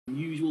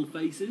unusual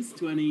faces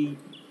to any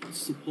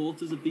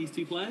supporters of these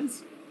two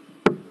players.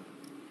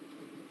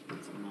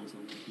 Marcel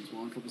Walpen's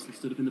wife obviously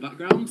stood up in the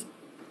background.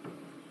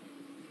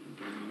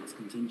 Bellmont's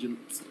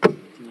contingent to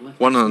the left.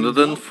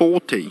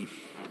 140.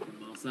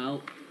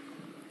 Marcel.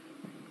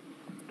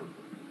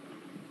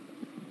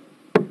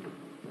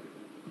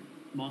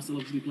 Marcel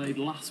obviously played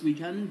last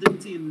weekend,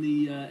 didn't he, in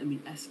the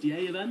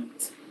SDA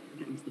event?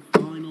 Getting to the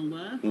final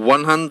there.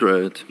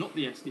 100. Not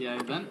the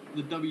SDA event,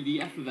 the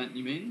WDF event,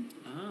 you mean?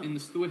 In the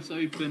Swiss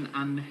Open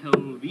and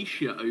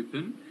Helvetia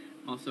Open.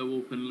 Marcel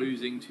Walpen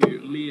losing to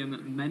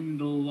Liam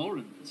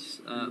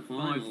Mendel-Lawrence.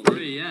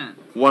 5-3, yeah.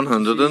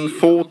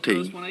 140.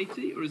 Is that the first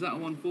 180 or is that a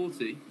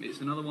 140? It's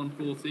another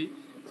 140.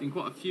 Seen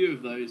quite a few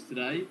of those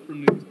today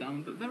from Lucas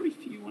down, but very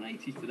few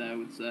 180s today, I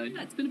would say.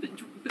 Yeah, it's been a bit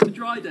of a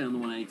dry day on the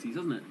 180s,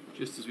 hasn't it?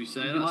 Just as we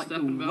say, Would you that's like to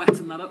Stefan Bellmont.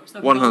 wetten that up,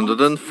 Stefan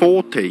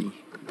 140.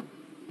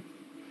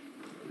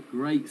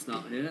 Great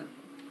start here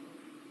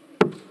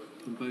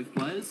from both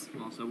players.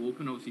 Marcel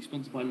Walpen, obviously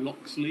sponsored by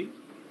Loxley,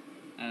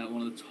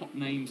 one of the top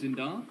names in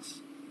darts.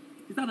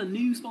 Is that a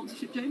new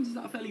sponsorship, James? Is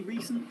that a fairly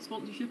recent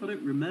sponsorship? I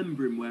don't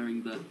remember him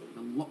wearing the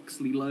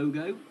Loxley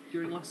logo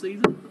during last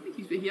season. I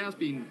think he has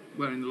been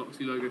wearing the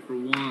Loxley logo for a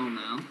while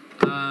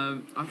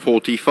now.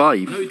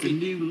 45. No, it's a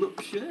new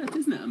look shirt,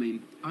 isn't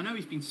it? I know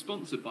he's been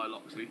sponsored by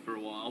Loxley for a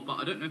while, but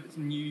I don't know if it's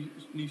a new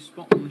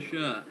spot on the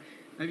shirt.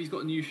 Maybe he's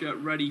got a new shirt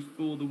ready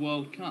for the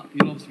World Cup.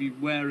 He'll obviously be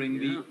wearing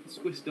the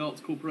Swiss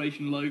Darts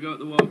Corporation logo at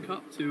the World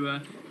Cup to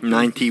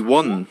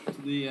 91.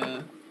 To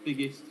the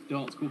biggest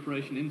darts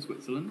corporation in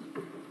Switzerland.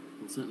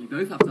 We'll certainly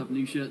both have to have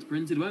new shirts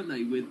printed, won't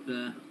they? With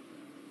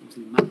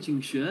obviously matching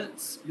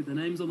shirts with their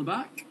names on the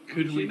back.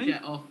 Could we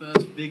get our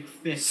first big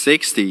fix?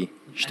 60.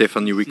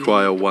 Stefan, you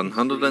require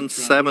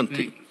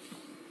 170.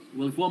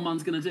 Well, if one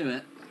man's going to do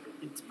it,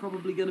 it's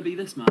probably going to be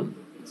this man,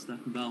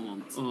 Stefan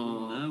Bellmont.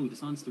 Oh no, he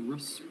decides to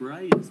rust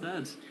spray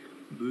instead.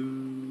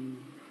 Boo.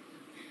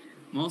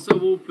 Marcel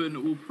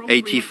Walpen will probably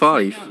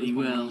 85. He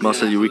will.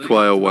 Marcel, you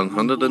require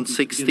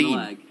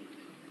 116.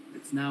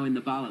 It's now in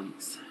the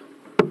balance.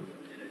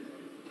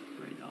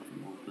 Great dart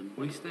from Walpen.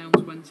 Will he stay on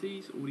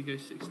 20s or will he go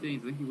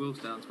 16s? I think he will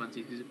stay on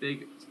 20s. He's a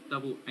big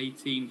double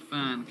 18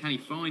 fan. Can he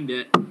find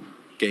it?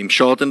 Game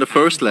shot in the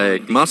first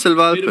leg. Marcel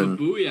Bit of a Walpen.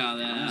 booyah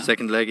there.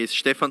 Second leg is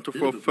Stefan to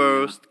throw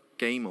first.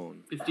 Game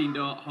on. 15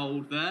 dart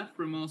hold there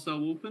from Marcel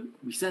Walpen.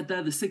 We said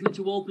they're the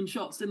signature Walpen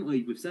shots, didn't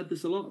we? We've said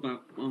this a lot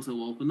about Marcel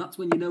Walpen. That's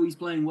when you know he's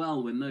playing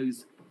well, when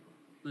those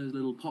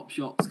little pop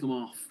shots come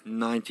off.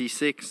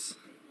 96.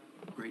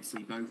 Great to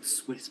see both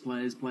Swiss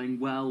players playing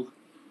well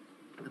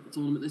at the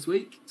tournament this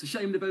week. It's a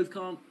shame they both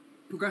can't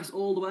progress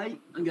all the way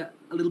and get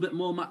a little bit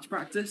more match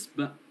practice,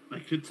 but They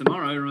could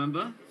tomorrow,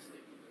 remember?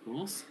 of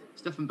course.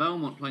 Stefan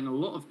Bellmont playing a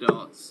lot of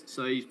darts,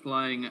 so he's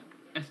playing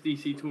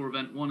SDC Tour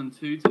Event 1 and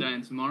 2 today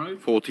and tomorrow.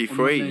 43. On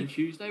Monday and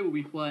Tuesday we'll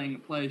be playing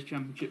Players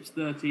Championships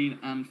 13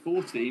 and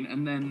 14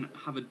 and then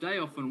have a day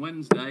off on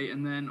Wednesday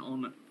and then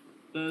on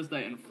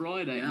Thursday and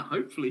Friday and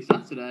hopefully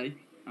Saturday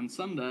and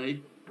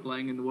Sunday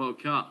playing in the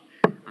World Cup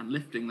and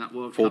lifting that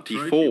World Cup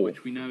 44. trophy,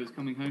 which we know is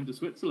coming home to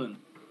Switzerland.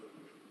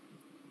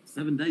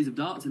 7 days of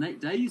darts in 8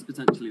 days,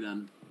 potentially,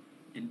 then.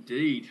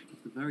 Indeed.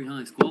 The very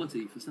highest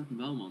quality for Stefan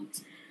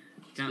Bellmont.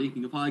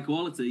 Speaking of high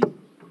quality,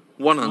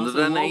 Marcel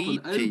Walpen 180.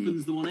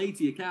 opens the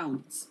 180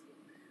 account.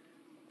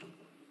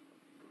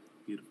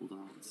 Beautiful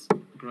darts.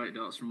 Great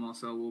darts from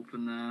Marcel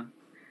Walpen there.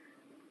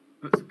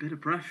 Puts a bit of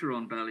pressure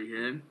on Belly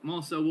here.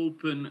 Marcel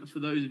Walpen, for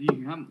those of you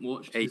who haven't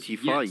watched, has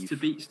 85. yet to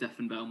beat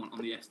Stefan Bellmont on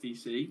the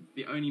SDC.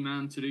 The only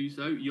man to do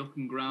so,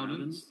 Jochen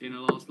Groudens, in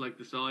a last leg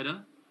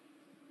decider.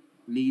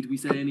 Need we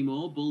say any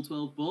more? Bull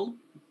 12 bull.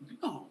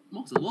 Oh,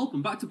 Marcel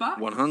Walpen back to back.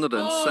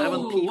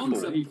 174.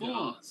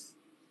 174.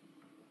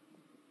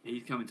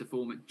 He's coming to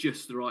form at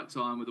just the right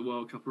time with the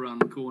World Cup around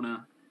the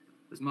corner.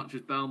 As much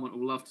as Bellmont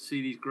will love to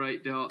see these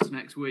great darts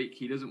next week,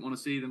 he doesn't want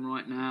to see them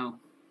right now.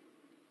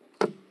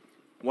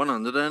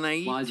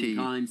 180. Wise and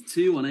kind.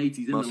 2 180s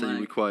in Marcel, the you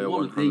leg. require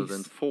One apiece.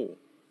 104.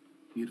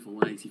 Beautiful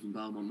 180 from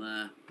Bellmont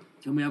there.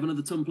 Can we have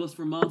another ton plus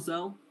from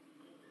Marcel?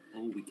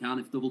 Oh, we can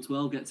if double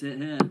 12 gets hit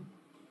here.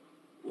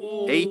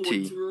 Oh,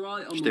 80. it's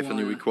right on Stefan,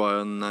 the you wire.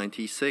 require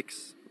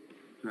 96.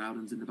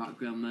 Groudens in the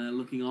background there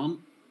looking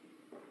on.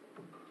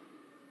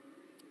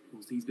 Of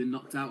course, he's been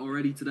knocked out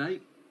already today.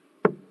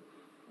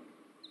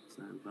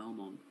 So,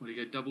 Bellmont. Will he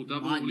go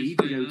double-double? Might Will he need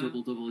to stay go there?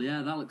 double-double.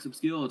 Yeah, that looks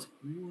obscured.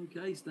 Ooh,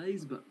 okay,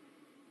 stays, but...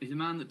 He's a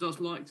man that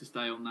does like to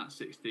stay on that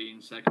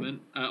 16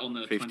 segment, on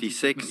the 20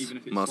 segment, 56. even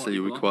if it's Marcel, slightly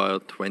you blocked. require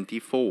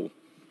 24.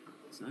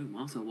 So,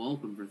 Marcel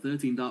Walpen for a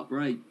 13 dart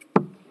break.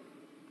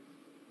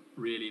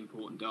 Really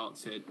important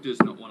darts here. Does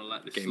not want to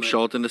let this Game slip.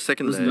 shot in the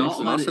second Does leg. not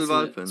let Marcel it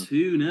slip. Walpen.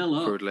 2-0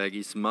 up. Third leg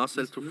is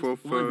Marcel to throw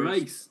Five first.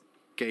 breaks.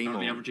 Game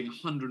Currently on. averaging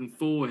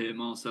 104 here,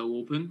 Marcel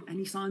Walpen.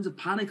 Any signs of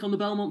panic on the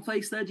Bellmont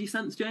face there, do you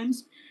sense,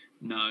 James?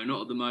 No,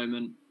 not at the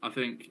moment. I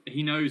think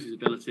he knows his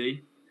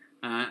ability.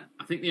 I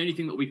think the only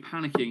thing that will be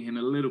panicking him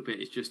a little bit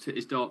is just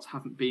his darts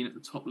haven't been at the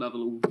top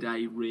level all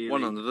day, really.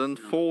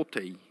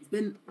 140. He's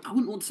been, I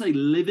wouldn't want to say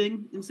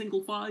living in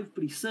single five,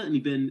 but he's certainly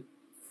been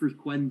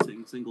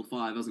frequenting single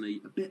five, hasn't he?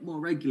 A bit more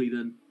regularly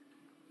than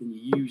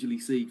you usually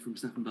see from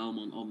Stefan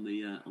Bellmont on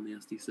the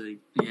STC.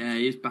 Yeah,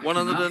 he is back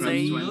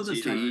 180. in Another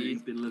that treble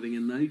he's been living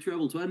in though.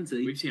 Treble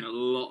 20. We've seen a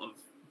lot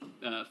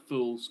of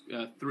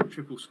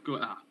triple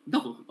score. I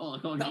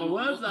can't get my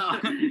words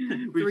out.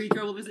 3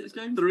 treble visits,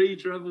 James. 3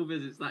 treble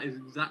visits. That is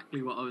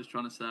exactly what I was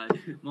trying to say.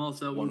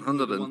 Marcel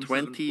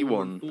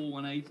 121. 4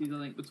 180s, I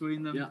think,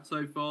 between them Yeah.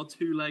 so far.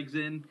 2 legs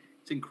in.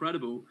 It's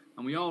incredible.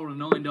 And we are on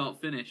a 9-dart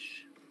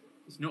finish.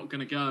 It's not going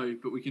to go,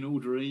 but we can all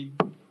dream.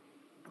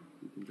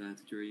 You can dare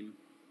to dream.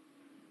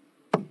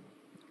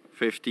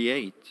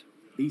 58.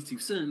 These two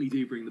certainly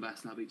do bring the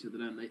best out of each other,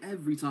 don't they?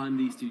 Every time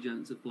these two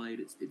gents have played,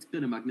 it's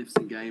been a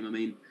magnificent game. I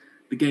mean,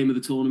 the game of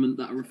the tournament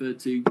that I referred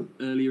to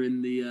earlier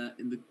in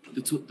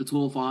the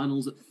tour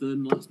finals at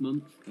Thun last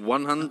month.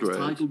 100.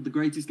 Titled the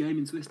greatest game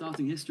in Swiss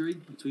darting history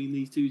between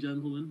these two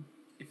gentlemen.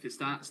 If it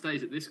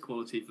stays at this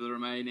quality for the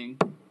remaining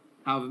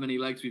however many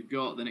legs we've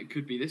got, then it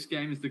could be this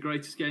game is the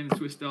greatest game in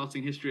Swiss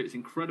darting history. It's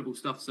incredible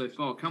stuff so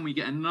far. Can we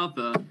get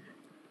another?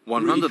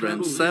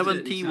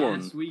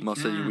 171. Yes, we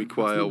Marcel, you can.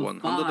 require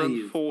Number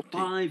 140.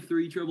 5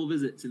 3 treble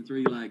visits in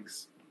 3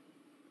 legs.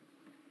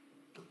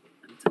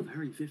 And it's a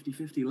very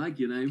 50-50 leg,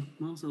 you know.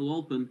 Marcel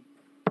Walpen.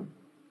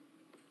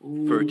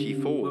 Oh,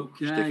 34.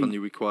 okay. Stefan,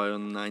 you require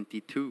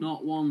 92.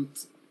 Not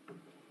want.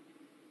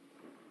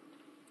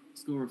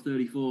 Score of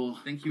 34.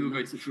 I think he will in go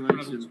that to situation.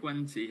 treble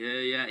 20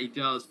 here. Yeah, he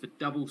does for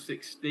double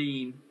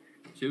 16.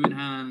 2 in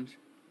hand.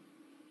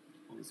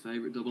 On his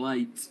favourite double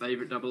 8.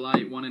 Favourite double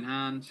 8. 1 in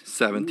hand.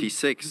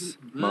 76.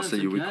 Ooh, Marcel,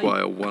 you okay.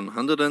 require Marcel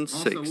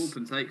 106.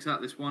 Walpen takes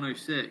out this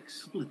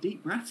 106. Couple of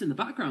deep breaths in the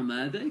background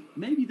there.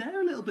 Maybe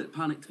they're a little bit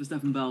panicked for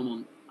Stefan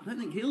Bellmont. I don't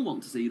think he'll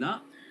want to see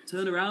that.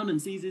 Turn around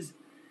and sees his,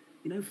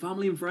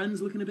 family and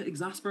friends looking a bit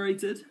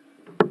exasperated.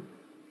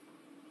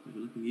 Maybe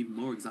looking even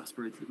more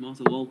exasperated.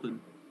 Marcel Walpen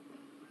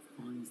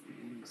finds the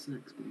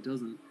 106, but he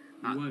doesn't.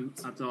 He won't.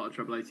 That dart at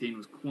treble 18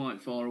 was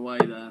quite far away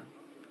there.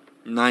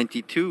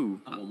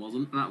 92. That one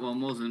wasn't. That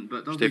one wasn't,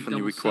 but does Stefan, you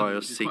double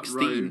require 7, which is 16.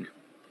 quite rogue.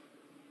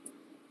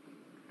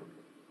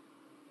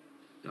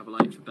 Double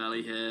 8 for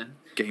Belly here.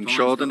 Game Finds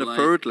shot in the double 8.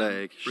 third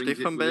leg. Brings it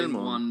Stefan within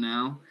Bellmont. 1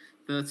 now.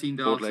 13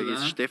 Fourth darts leg are is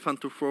there. Stefan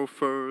to throw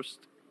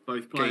first.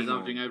 Both players Game on.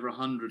 averaging over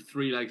 100,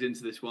 3 legs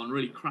into this one.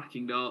 Really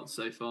cracking darts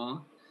so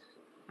far.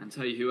 And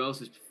tell you who else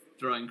is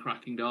throwing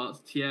cracking darts.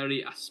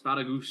 Thierry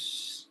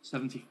Asparagus,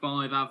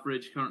 75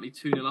 average, currently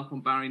 2-0 up on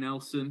Barry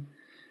Nelson.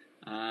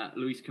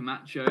 Luis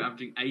Camacho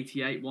averaging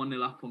 88,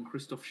 1-0 up on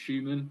Christoph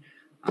Schumann.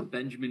 And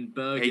Benjamin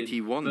Bergen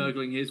 81.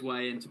 burgling his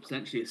way into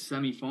potentially a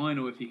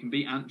semi-final if he can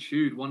beat Ant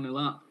Schude,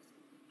 1-0 up.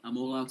 I'm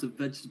all out of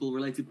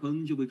vegetable-related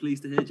puns, you'll be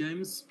pleased to hear,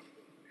 James.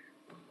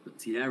 But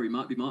Thierry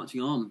might be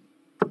marching on.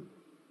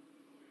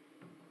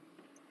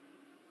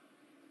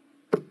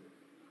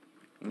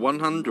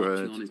 100.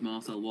 Marching on is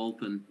Marcel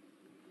Walpen.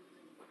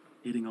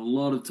 Hitting a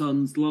lot of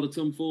tons, a lot of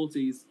ton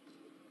 40s.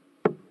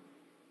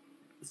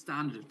 The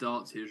standard of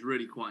darts here is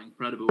really quite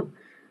incredible.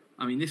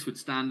 I mean, this would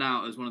stand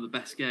out as one of the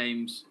best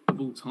games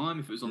of all time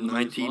if it was on the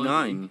most lively.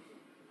 99.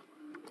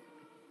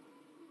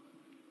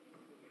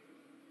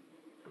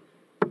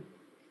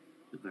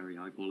 A very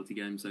high quality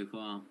game so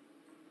far.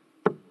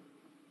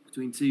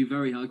 Between two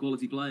very high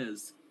quality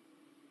players.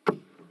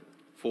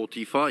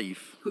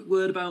 45. Quick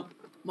word about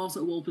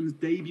Marcel Walpen's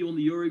debut on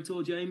the Euro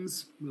Tour,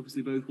 James. We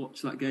obviously both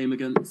watched that game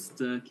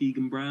against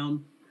Keegan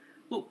Brown.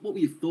 What were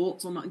your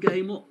thoughts on that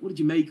game? What did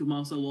you make of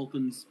Marcel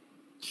Walpen's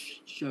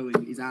showing,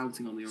 his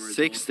outing on the Euro Tour?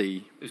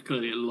 60. There's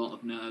clearly a lot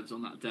of nerves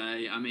on that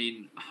day. I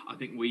mean, I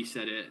think we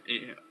said it.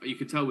 You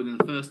could tell within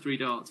the first 3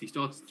 darts, he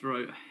started to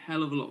throw a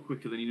hell of a lot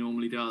quicker than he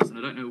normally does, and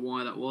I don't know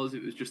why that was.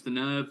 It was just the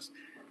nerves.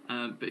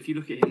 But if you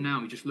look at him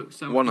now, he just looks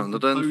so much more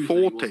composed than he was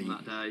 140. on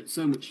that day.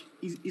 So much.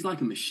 He's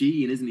like a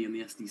machine, isn't he, in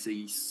the SDC?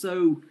 He's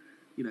so,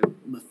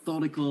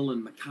 methodical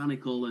and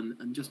mechanical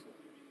and just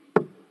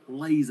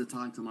laser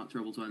tight on that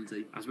treble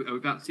 20. Are we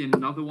about to see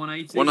another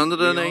 180?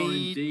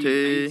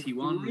 180.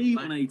 81. 3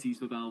 180s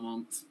for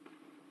Bellmont.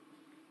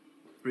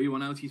 3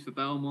 180s for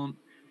Bellmont.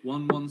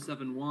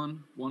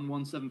 1171,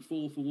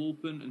 1174 for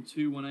Walpen, and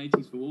 2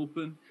 180s for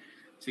Walpen.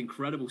 It's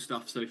incredible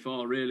stuff so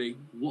far, really.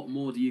 What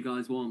more do you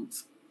guys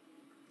want?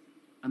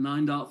 A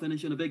 9-dart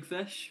finish and a big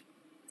fish?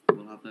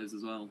 We'll have those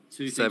as well.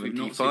 2 things we've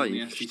not seen on the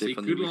 75. SDC.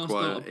 Stefan, Good you last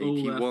require start of ball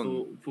there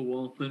 81. for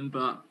Walpen,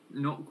 but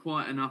not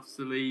quite enough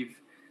to leave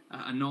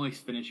a nice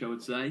finish, I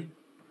would say.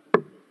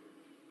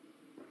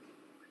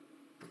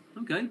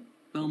 Okay.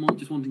 Bellmont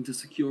just wanting to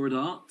secure a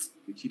dart,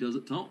 which he does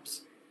at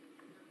tops.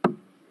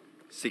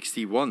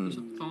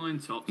 61. Fine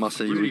tops.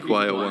 Marcel, you Really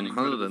require quite an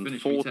incredible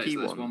finish if he takes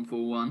those 141.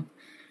 141.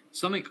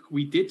 Something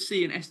we did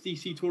see in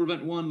SDC Tour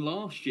Event 1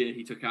 last year,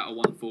 he took out a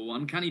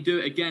 141. Can he do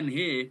it again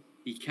here?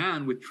 He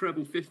can with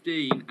treble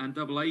 15 and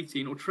double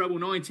 18, or treble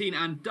 19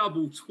 and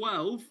double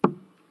 12.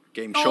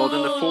 Game shot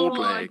in the fourth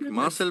my leg. goodness.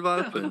 Marcel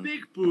Walpen.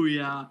 Big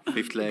booyah.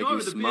 Fifth The leg guy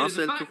with is the beard in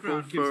the Marcel to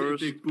background throw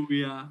gives it a first. big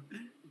booyah.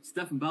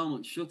 Stefan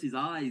Bellmont shut his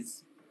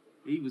eyes.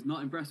 He was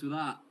not impressed with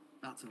that.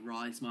 That's a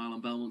wry smile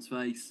on Bellmont's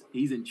face.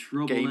 He's in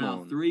trouble Game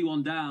now. on.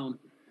 3-1 down.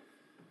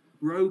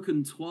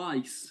 Broken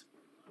twice.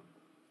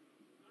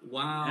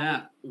 Wow.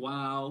 Yeah.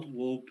 Wow,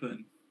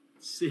 Walpen.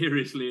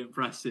 Seriously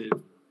impressive.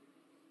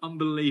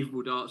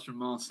 Unbelievable darts from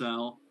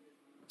Marcel.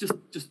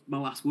 Just my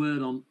last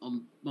word on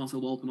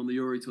Marcel Walpen on the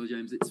Euro Tour,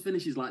 James. It's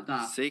finishes like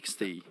that.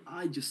 60.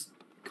 I just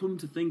come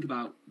to think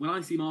about when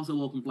I see Marcel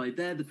Walpen play,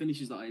 they're the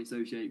finishes that I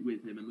associate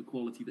with him and the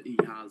quality that he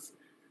has.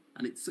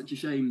 And it's such a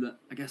shame that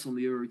I guess on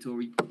the Euro Tour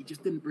he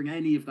just didn't bring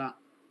any of that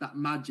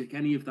magic,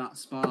 any of that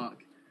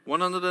spark. I could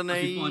find another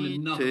 180.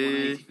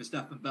 180 for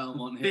Stefan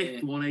Bellmont here.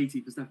 Fifth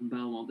 180 for Stefan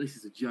Bellmont. This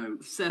is a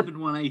joke. 7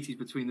 180s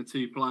between the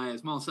two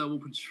players. Marcel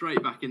Walpen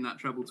straight back in that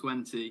treble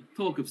 20.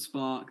 Talk of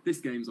spark. This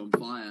game's on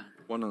fire.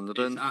 It's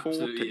absolutely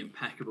 140.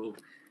 impeccable.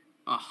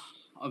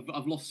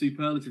 I've lost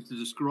superlative to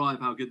describe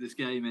how good this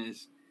game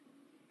is.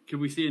 Can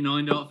we see a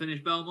 9-dart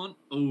finish, Bellmont?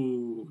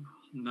 Oh,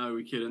 no,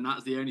 we couldn't.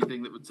 That's the only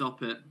thing that would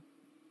top it.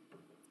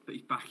 But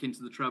he's back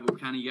into the treble.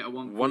 Can he get a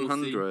 140?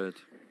 100.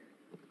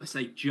 I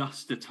say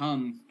just a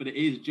ton, but it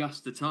is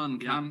just a ton.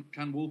 Can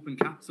Walpen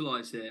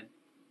capitalise here?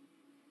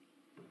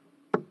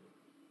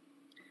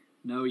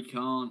 No, he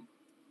can't.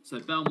 So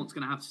Belmont's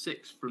going to have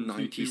 6 from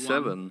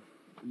 97.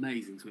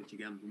 Amazing switch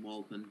again from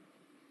Walpen.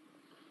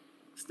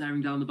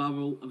 Staring down the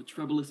barrel of a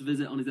trebleless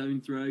visit on his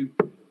own throw.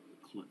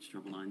 Clutch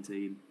treble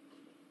 19.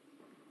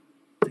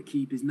 To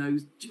keep his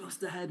nose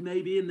just ahead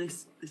maybe in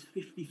this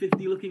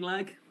 50-50 looking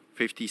leg.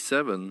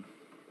 57.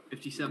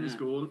 57 Yeah.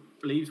 scored,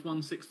 leaves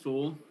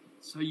 164.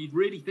 So you'd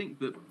really think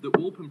that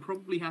Walpen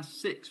probably has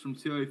 6 from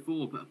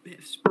 204, but a bit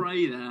of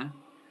spray there.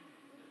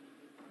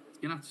 He's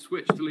going to have to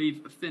switch to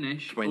leave a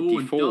finish. 24.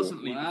 And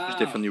doesn't leave Wow. a finish.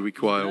 Definitely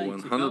require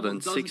Great. So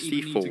Belmont doesn't even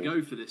need to 164.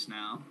 go for this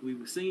now. We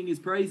were singing his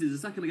praises a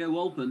second ago,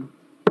 Walpen.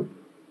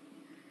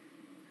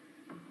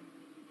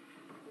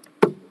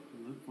 I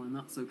don't find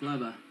that so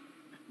clever.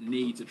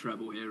 Needs a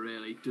treble here,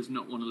 really. Does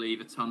not want to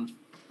leave a ton.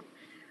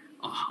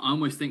 Oh, I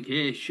almost think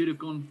here should have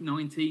gone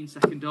 19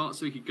 second dart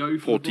so he could go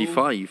for the ball.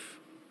 45.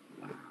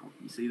 Wow,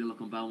 you see the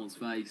look on Belmont's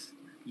face.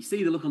 You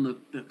see the look on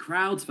the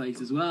crowd's face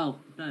as well.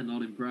 They're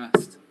not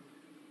impressed.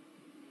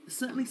 There's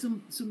certainly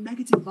some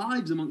negative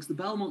vibes amongst the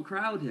Bellmont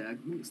crowd here,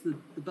 amongst the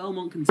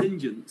Bellmont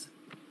contingent.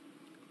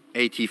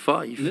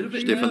 85. Little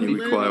bit Definitely early,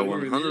 require little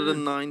bit,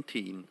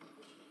 119.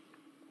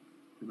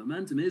 The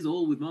momentum is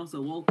all with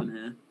Marcel Walpen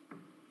here.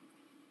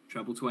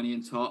 Treble 20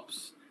 in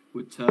tops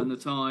would turn the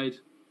tide.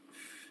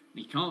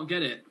 He can't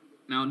get it.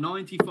 Now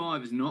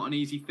 95 is not an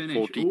easy finish.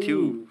 42.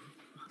 Ooh.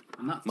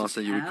 And that's Must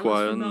just you careless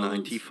require from Belmont.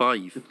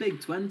 95. The big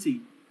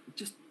 20.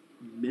 Just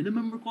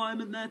minimum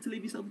requirement there to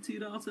leave yourself a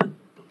 2-darter.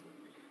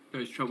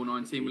 Goes treble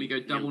 19. Will he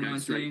go double He'll go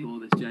straight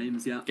 19? for this,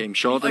 James, yeah. Game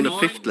short in the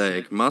 95. 5th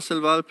leg. Marcel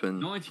Walpen.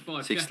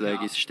 95. 6th check leg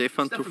out. is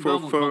Stefan to Stefan for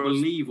Bellmont can't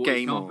believe first. what he's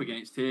Game come up on.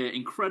 against here.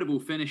 Incredible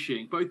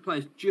finishing. Both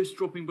players just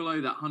dropping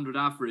below that 100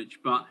 average,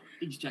 but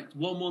Each checked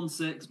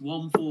 116,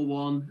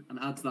 141, and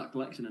adds that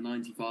collection of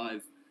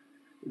 95.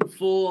 In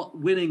 4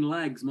 winning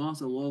legs,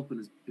 Marcel Walpen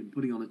has been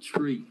putting on a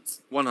treat.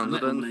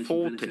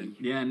 140.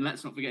 yeah, and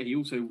let's not forget he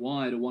also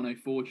wired a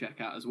 104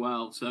 checkout as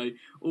well. So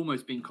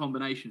almost been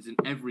combinations in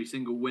every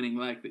single winning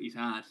leg that he's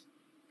had.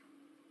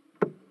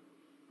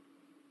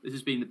 This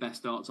has been the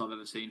best darts I've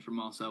ever seen from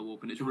Marcel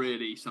Walpen. It's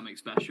really something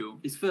special.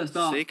 His first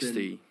dart's 60.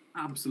 been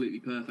absolutely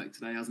perfect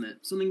today, hasn't it?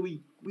 Something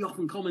we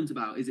often comment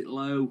about. Is it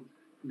low?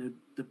 You know,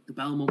 the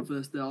Bellmont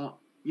first dart,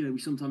 you know, we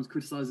sometimes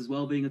criticise as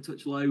well being a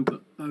touch low,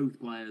 but both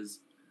players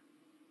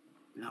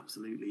been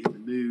absolutely in the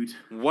mood.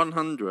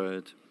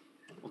 100.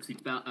 Obviously,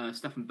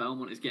 Stefan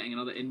Bellmont is getting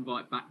another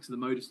invite back to the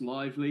Modus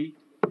Live League.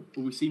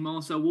 Will we see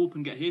Marcel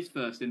Walpen get his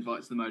first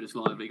invite to the Modus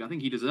Live League? I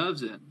think he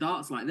deserves it.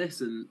 Darts like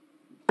this and,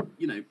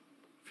 you know,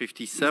 he's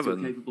still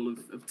 57. capable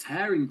of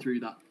tearing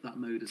through that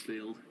Modus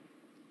field.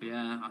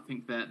 Yeah, I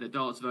think their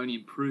darts have only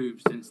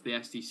improved since the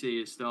STC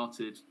has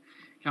started.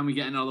 Can we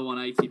get another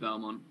 180,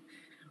 Bellmont?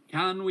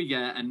 Can we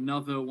get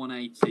another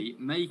 180?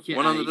 Make it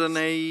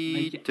 180.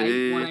 8. Make it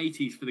 8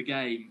 180s for the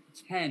game.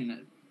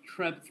 10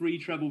 3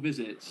 treble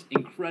visits.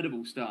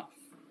 Incredible stuff.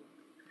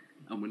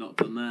 And we're not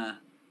done there.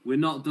 We're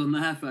not done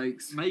there,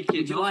 folks. Make it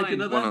Would you like 9.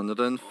 another?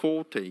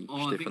 140. Oh, I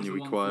think Definitely it's a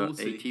require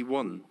 140.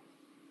 81.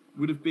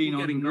 Would have been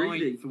We're on getting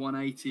greedy. 9th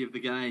 180 of the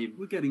game.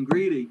 We're getting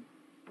greedy.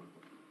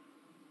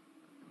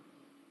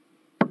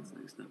 So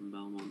Stefan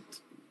Bellmont,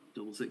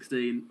 double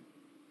 16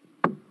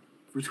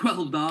 for a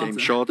 12 darter. Game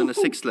short in the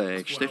 6th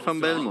leg. 12 Stefan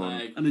dart Bellmont.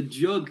 leg. And a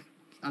jug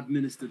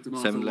administered to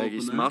Marcel 7th leg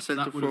is Walpen there. Marcel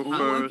That to would have- for Oh,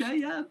 first. okay,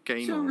 yeah.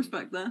 Game Show on.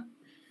 respect there.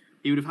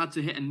 He would have had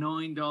to hit a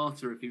 9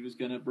 darter if he was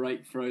going to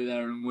break through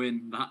there and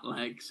win that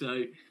leg.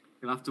 So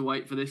he'll have to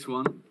wait for this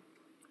one.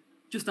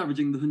 Just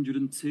averaging the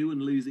 102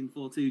 and losing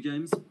 4-2,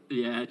 James.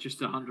 Yeah, just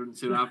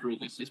 102 average.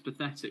 It's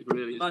pathetic,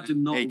 really. Isn't it?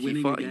 Imagine not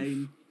winning a 85.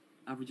 game,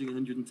 averaging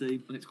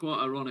 102. And it's quite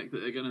ironic that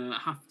they're going to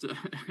have to.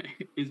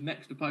 His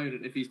next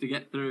opponent, if he's to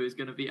get through, is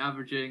going to be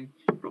averaging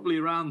probably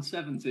around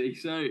 70.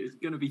 So it's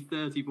going to be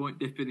 30-point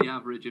dip in the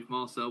average if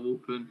Marcel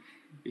Walpen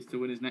is to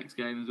win his next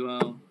game as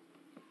well.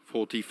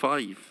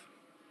 45.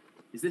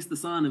 Is this the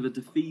sign of a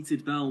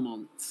defeated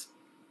Bellmont?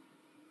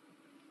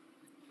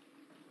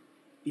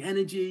 The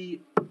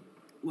energy,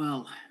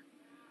 well,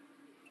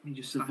 Can you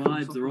just the stack on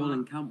vibes top are of all that?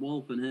 in Camp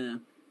Walpen here.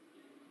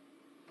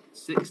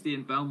 60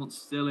 and Belmont's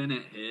still in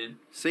it here.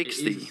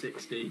 60. It is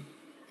 60.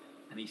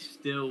 And he's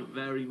still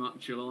very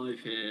much alive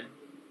here.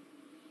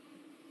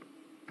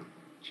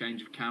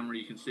 Change of camera,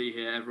 you can see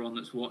here everyone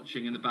that's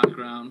watching in the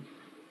background.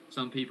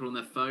 Some people on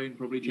their phone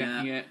probably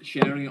checking it,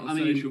 sharing it on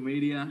social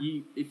media.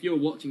 If you're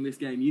watching this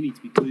game, you need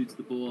to be glued to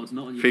the board,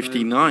 not on your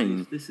 59.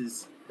 phone. This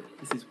is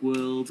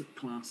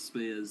world-class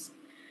spears.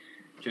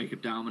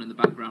 Jacob Dowman in the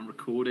background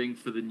recording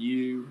for the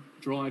new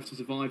Drive to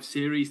Survive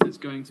series that's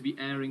going to be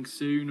airing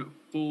soon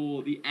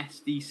for the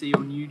SDC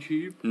on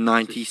YouTube.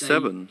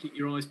 97. So keep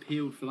your eyes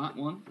peeled for that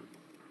one.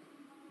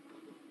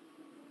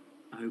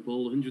 I hope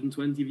all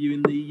 120 of you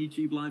in the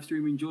YouTube live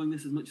stream are enjoying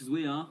this as much as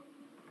we are.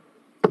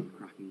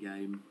 Cracking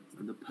game.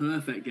 And the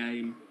perfect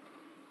game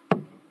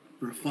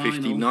for a final.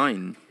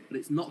 59. But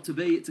it's not to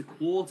be, it's a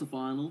quarter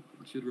final,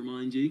 I should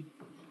remind you.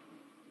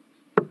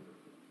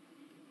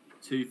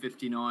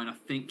 259. I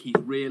think he's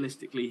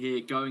realistically here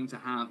going to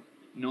have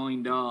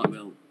 9 darts.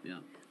 Well, yeah.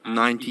 And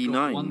 99. he's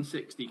got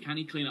 160. Can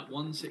he clean up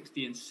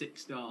 160 and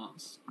 6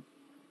 darts?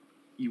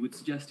 You would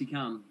suggest he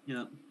can,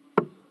 yeah.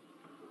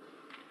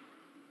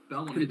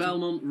 Belmont, Can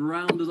Bellmont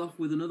round us off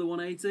with another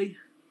 180?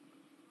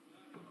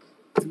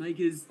 To make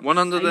his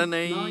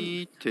 180.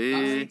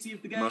 180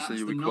 of the game. Must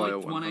That's the require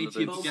ninth 180 of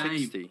the game.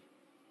 160.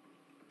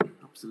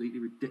 Absolutely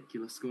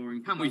ridiculous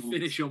scoring. Can we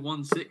finish on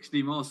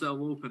 160, Marcel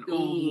Walpen?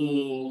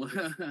 Oh,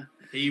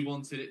 He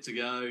wanted it to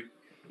go.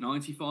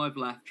 95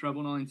 left,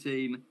 treble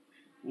 19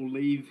 will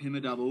leave him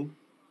a double.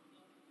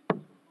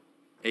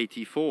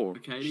 84.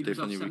 Okay, leaves us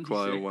Stephanie 76.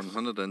 require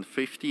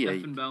 158.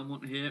 Stefan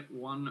Belmont here,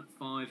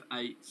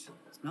 158.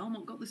 Has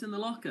Bellmont got this in the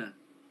locker?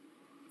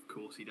 Of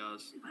course he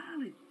does.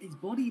 Well, his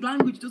body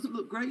language doesn't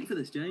look great for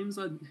this, James.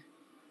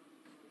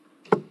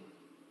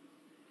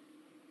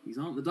 These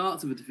aren't the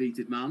darts of a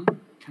defeated man.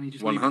 Can he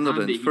just leave it handy?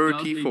 He does need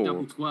 134.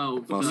 double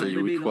 12. Marcel, you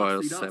maybe the require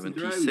last 3 darts he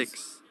throws.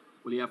 76.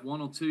 Will he have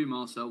 1 or 2,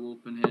 Marcel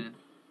Walpen here?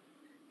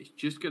 It's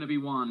just going to be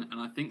 1,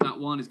 and I think that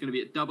 1 is going to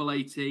be at double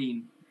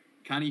 18.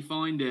 Can he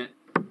find it?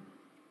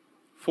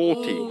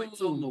 40. Oh,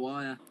 it's on the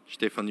wire.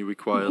 Stephanie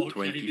require Okay,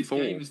 this 24.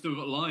 game has still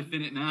got life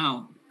in it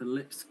now. The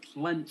lips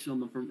clench on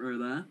the front row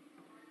there.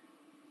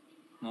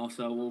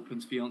 Marcel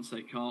Walpen's fiance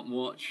can't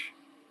watch.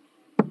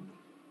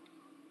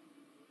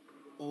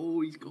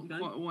 Oh, he's gone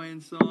quite a way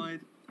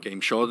inside.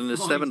 Game short in the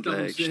Oh, 7th double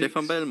leg. 6.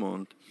 Stefan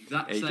Belmont.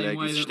 Exact 8 same leg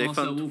way is that Marcel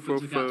Stefan Walpen for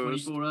took out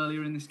first. 24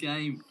 earlier in this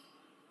game.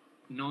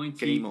 99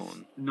 Game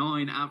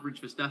on.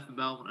 average for Stefan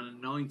Belmont and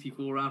a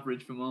 94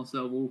 average for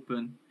Marcel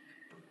Walpen.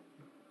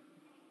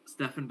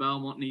 Stefan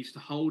Belmont needs to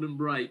hold and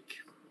break.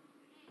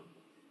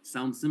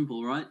 Sounds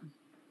simple, right?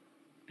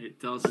 It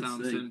does Let's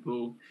sound see.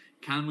 simple.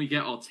 Can we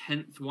get our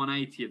 10th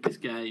 180 of this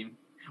game?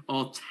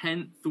 Our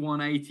 10th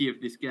 180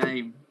 of this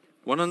game.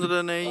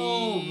 180.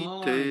 Oh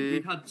my,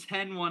 we've had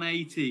 10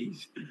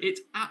 180s.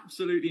 It's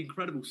absolutely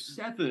incredible.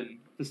 7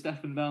 for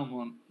Stefan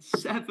Belmont.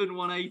 7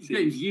 180s.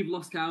 James, you've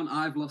lost count,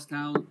 I've lost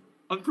count.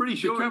 I'm pretty The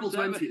sure treble it's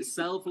 20 7.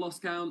 itself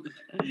lost count.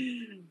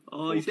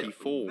 Oh, he's hit,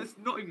 44. that's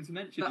not even to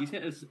mention, he's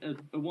hit a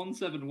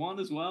 171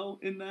 as well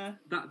in there.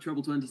 That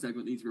treble 20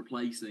 segment needs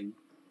replacing.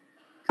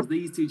 Because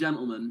these two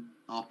gentlemen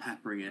are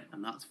peppering it,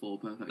 and that's 4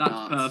 perfect That's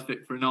darts.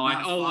 perfect for a 9.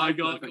 That's Oh my 5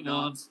 god, perfect come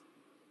on. darts.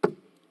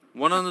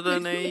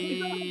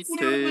 180.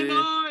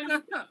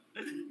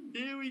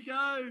 Here we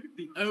go.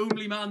 The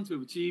only man to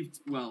have achieved,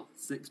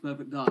 6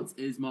 perfect darts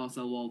is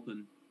Marcel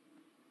Walpen.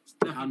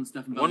 And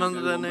Stefan Belmont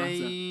go one better.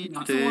 180.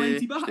 That's a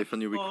 180 back.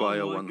 Stephanie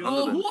require Oh my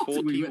God. Oh, what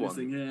are we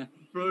witnessing 141. here?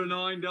 For a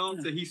 9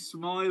 darter, he's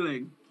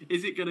smiling.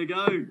 Is it going to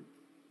go?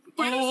 Oh,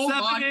 With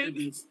a my 7 in.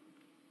 goodness.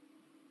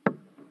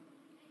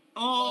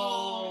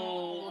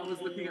 Oh, I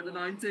was looking at the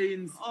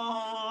 19s.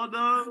 Oh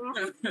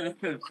no!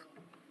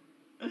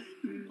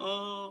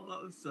 Oh,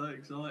 that was so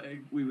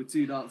exciting. We were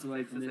 2 darts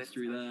away from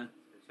history there.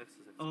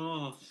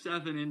 Oh,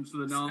 7 into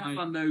the 9.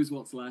 Stefan knows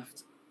what's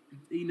left.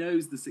 He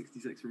knows the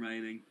 66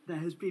 remaining. There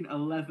has been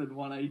 11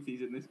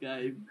 180s in this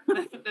game.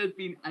 There's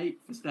been 8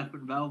 for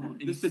Stefan Belmont.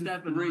 In There's been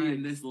 7 3 legs.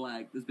 in this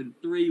leg. There's been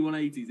 3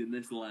 180s in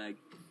this leg.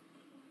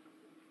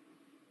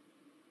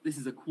 This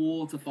is a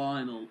quarter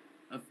final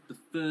of the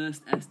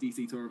first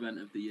SDC Tour event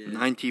of the year.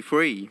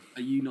 93.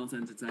 Are you not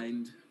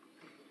entertained?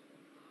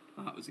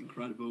 That was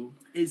incredible.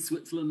 Is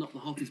Switzerland not the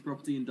hottest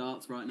property in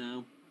darts right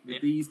now? With Yeah.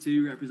 these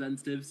 2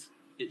 representatives,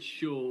 It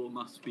sure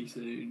must be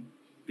soon.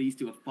 these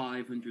 2 are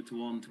 500 to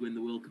 1 to win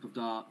the World Cup of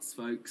Darts,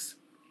 folks.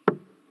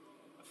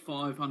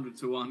 500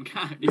 to 1.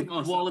 With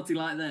quality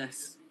like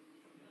this,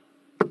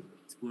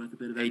 it's worth a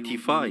bit of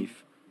anyone's money.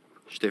 85.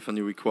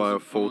 Stephanie require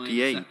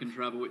 48. Second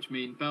treble, which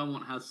means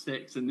Belmont has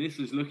 6, and this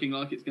is looking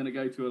like it's going to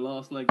go to a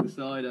last leg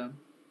decider.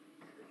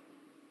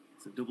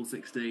 It's a double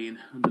 16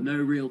 under no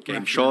real pressure.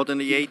 Game short in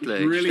the 8th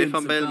leg. Brilliance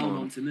Stefan of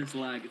Belmont. in this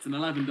leg. It's an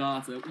 11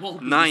 darter.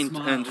 What 9th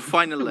and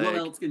final What leg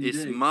else can you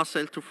is do?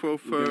 Marcel to throw We're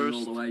going all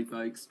first. the way,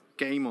 folks.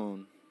 Game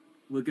on.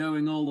 We're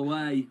going all the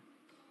way.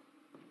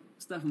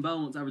 Stefan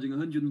Belmont's averaging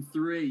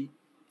 103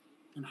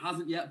 and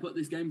hasn't yet put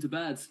this game to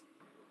bed.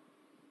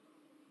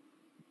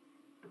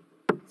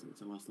 So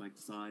it's a last leg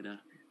decider.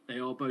 They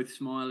are both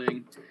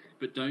smiling,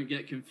 but don't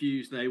get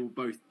confused. They will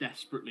both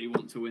desperately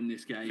want to win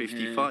this game.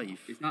 55. Here.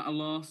 Is that a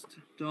last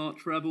dart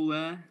treble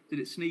there? Did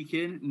it sneak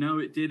in? No,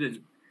 it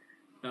didn't.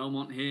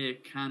 Bellmont here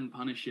can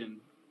punish him.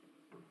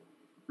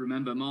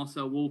 Remember,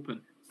 Marcel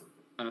Walpen,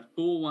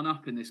 4-1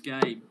 up in this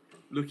game,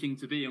 looking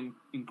to be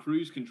in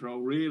cruise control,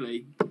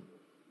 really.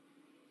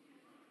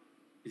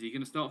 Is he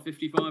going to start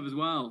 55 as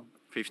well?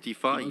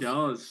 55. He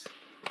does.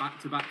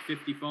 Back-to-back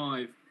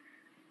 55.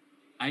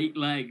 8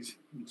 legs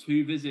and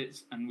 2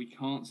 visits, and we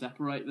can't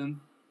separate them.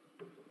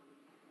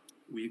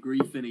 We agree,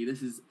 Finney.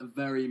 This is a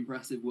very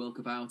impressive World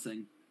Cup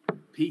outing.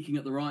 Peaking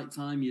at the right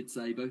time, you'd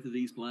say, both of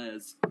these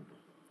players.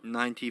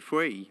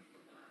 93.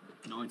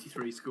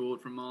 93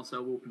 scored from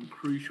Marcel Walpen.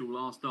 Crucial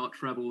last dart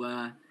treble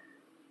there.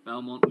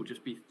 Bellmont will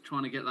just be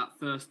trying to get that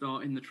first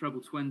dart in the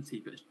treble 20,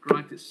 but it's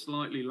dragged it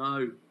slightly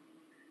low.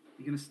 Is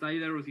he going to stay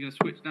there, or is he going to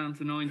switch down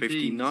to 19?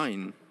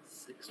 59.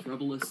 6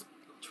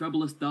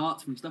 trebleless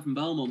darts from Stefan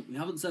Bellmont. We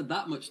haven't said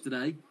that much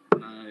today.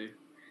 No.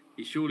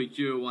 He's surely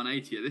due a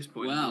 180 at this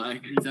point. Well,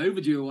 he's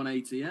overdue a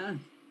 180, yeah.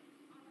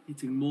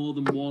 Hitting more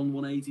than one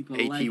 180 per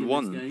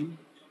 81. leg in this game.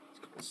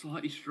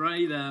 Slightly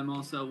stray there,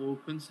 Marcel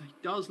Walpen, so he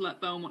does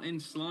let Bellmont in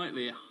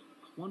slightly.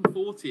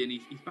 140 and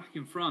he's back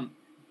in front.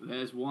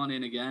 There's one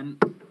in again.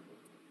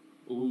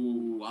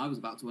 Ooh, I was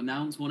about to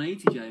announce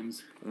 180,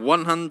 James.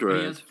 100.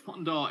 He has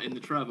one dart in the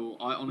treble.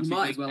 I honestly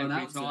Might think as well every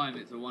announce time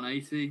it's a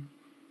 180.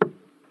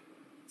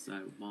 So,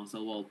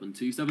 Marcel Walpen,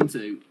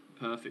 272.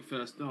 Perfect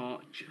first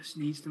dart. Just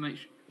needs to make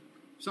sure.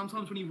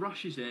 Sometimes when he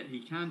rushes it, he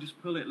can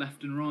just pull it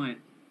left and right.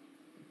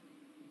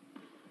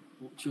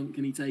 What chunk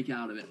can he take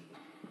out of it?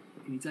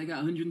 Can he take out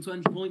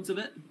 120 points of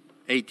it?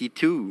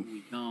 82.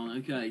 We can't,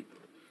 okay.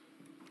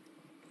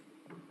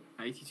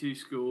 82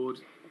 scored,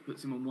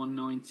 puts him on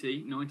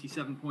 190.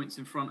 97 points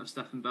in front of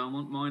Stefan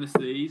Bellmont, minus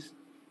these.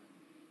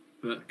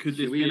 But could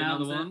this be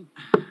another one?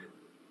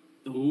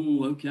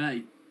 Oh,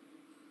 okay.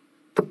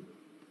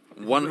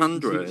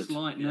 100.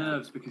 Slight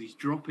nerves because he's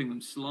dropping them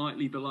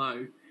slightly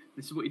below.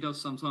 This is what he does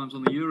sometimes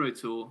on the Euro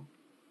Tour.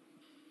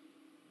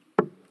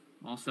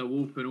 Marcel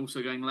Walpen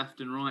also going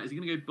left and right. Is he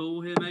going to go bull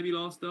here, maybe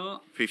last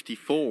dart?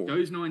 54.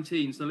 Goes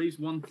 19, so leaves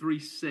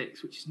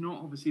 136, which is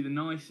not obviously the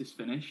nicest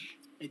finish.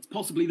 It's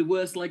possibly the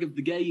worst leg of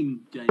the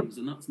game, James,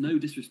 and that's no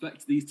disrespect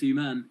to these two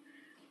men,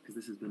 because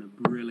this has been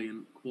a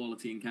brilliant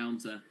quality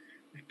encounter.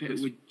 But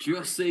we're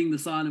just seeing the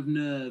sign of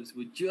nerves.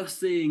 We're just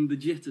seeing the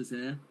jitters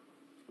here.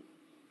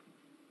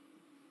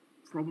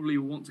 Probably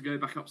will want to go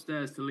back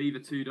upstairs to leave a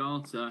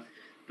 2-darter,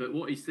 but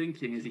what he's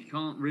thinking is he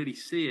can't really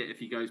see it if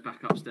he goes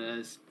back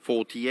upstairs.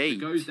 48. He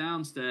goes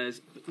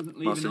downstairs, but doesn't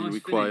leave Marcel a nice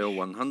require finish.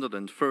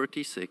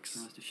 136.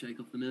 Tries to shake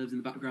off the nerves in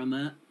the background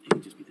there.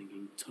 He'll just be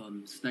thinking,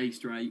 ton, stay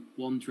straight,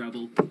 1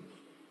 treble.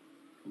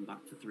 Come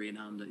back for 3 in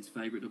hand at his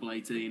favourite double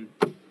 18.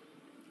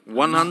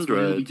 100.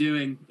 What he'll be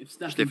doing if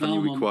Stefan Stephanie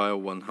Bellmont require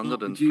can't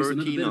produce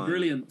another bit of 139.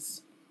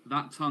 brilliance.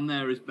 That ton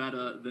there is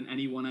better than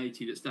any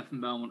 180 that Stefan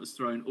Bellmont has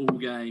thrown all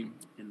game.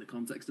 In the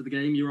context of the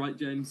game, you're right,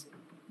 James.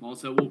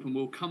 Marcel Walpen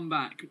will come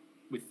back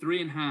with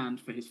 3 in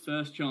hand for his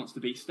first chance to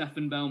beat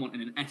Stefan Bellmont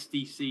in an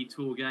SDC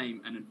Tour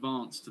game and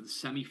advance to the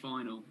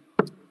semi-final.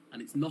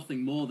 And it's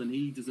nothing more than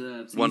he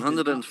deserves. He's been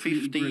 115.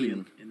 absolutely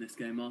brilliant in this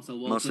game, Marcel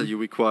Walpen. Marcel, you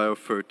require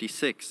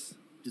 36.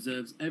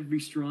 Deserves every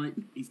stripe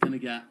he's going to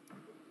get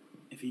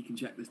if he can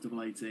check this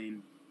double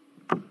 18.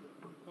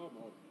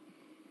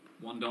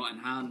 1 dart in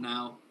hand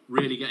now,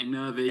 really getting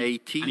nervy.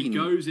 18. And he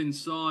goes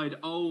inside.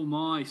 Oh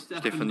my,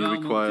 Stefan Stephanie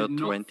Bellmont required did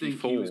not 24.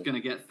 think he was going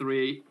to get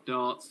 3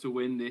 darts to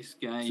win this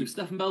So game.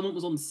 Stefan Bellmont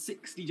was on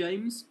 60,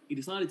 James. He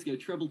decided to go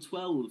treble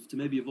 12 to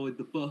maybe avoid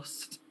the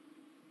bust.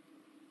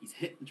 He's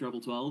hit the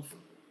treble 12.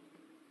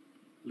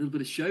 A little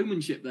bit of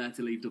showmanship there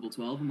to leave double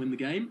 12 and win the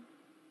game.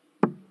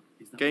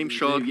 Is that Game what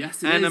shot we'll do?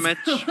 Yes, it and a is.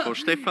 match for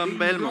Stefan He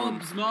Bellmont.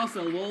 robs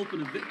Marcel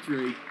Walpen of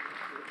victory.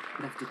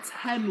 But after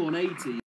 10 180s,